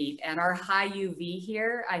 4,600 feet, and our high UV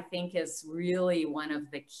here, I think, is really one of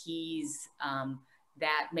the keys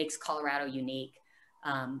that makes Colorado unique.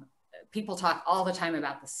 People talk all the time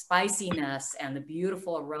about the spiciness and the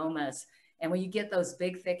beautiful aromas. And when you get those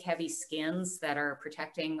big, thick, heavy skins that are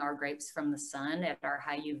protecting our grapes from the sun at our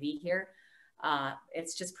high UV here,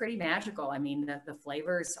 it's just pretty magical. The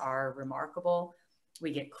flavors are remarkable.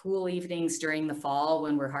 We get cool evenings during the fall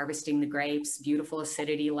when we're harvesting the grapes, beautiful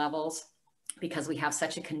acidity levels, because we have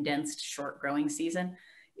such a condensed short growing season.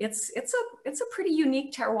 It's a pretty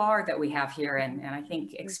unique terroir that we have here. And I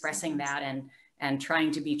think expressing that and trying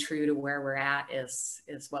to be true to where we're at is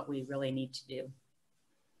what we really need to do.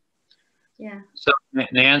 Yeah. So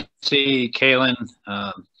Nancy, Kaylin,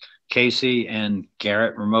 Casey, and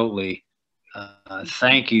Garrett remotely,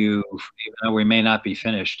 thank you, even though we may not be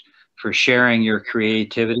finished, for sharing your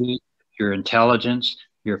creativity, your intelligence,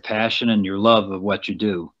 your passion, and your love of what you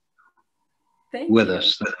do. with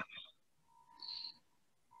us.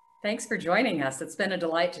 Thanks for joining us. It's been a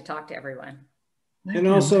delight to talk to everyone. And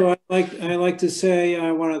also, I like to say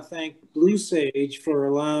I want to thank Blue Sage for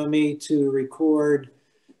allowing me to record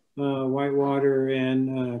Whitewater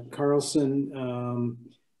and Carlson.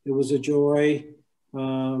 It was a joy.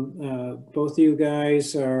 Both of you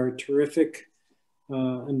guys are terrific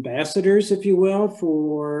ambassadors, if you will,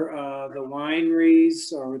 for the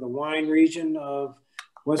wineries or the wine region of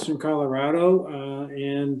Western Colorado.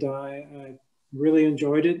 And I really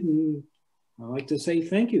enjoyed it. And I'd like to say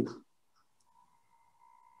thank you.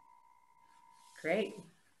 Great.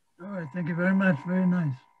 All right, thank you very much. Very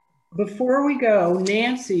nice. Before we go,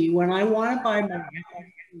 Nancy, when I want to buy my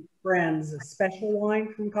friends a special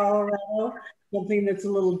wine from Colorado, something that's a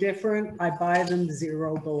little different, I buy them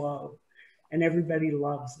 0 Below, and everybody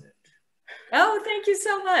loves it. Oh, thank you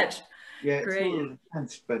so much. Yeah, great. It's a little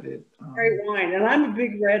intense, but it Great wine, and I'm a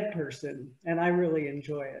big red person, and I really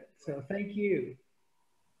enjoy it. So thank you.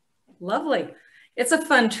 Lovely. It's a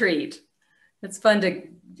fun treat. It's fun to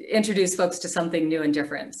introduce folks to something new and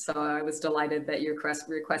different. So I was delighted that you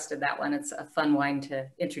requested that one. It's a fun wine to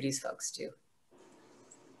introduce folks to.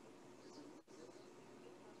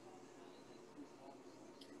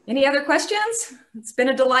 Any other questions? It's been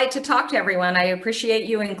a delight to talk to everyone. I appreciate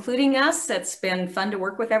you including us. It's been fun to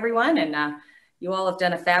work with everyone, and you all have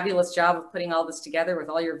done a fabulous job of putting all this together with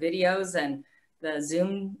all your videos and the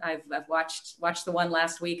Zoom. I've watched the one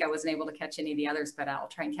last week. I wasn't able to catch any of the others, but I'll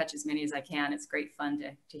try and catch as many as I can. It's great fun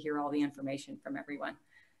to hear all the information from everyone.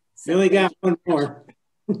 So, really got one more.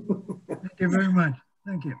 Thank you very much.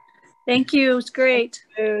 Thank you. Thank you. It's great.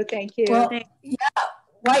 Thank you. Well, yeah,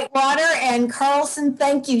 Whitewater and Carlson,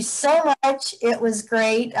 thank you so much. It was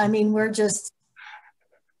great. I mean,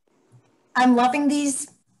 I'm loving these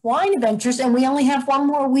wine adventures, and we only have one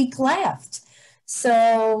more week left.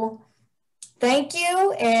 So thank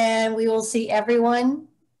you, and we will see everyone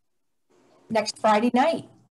next Friday night.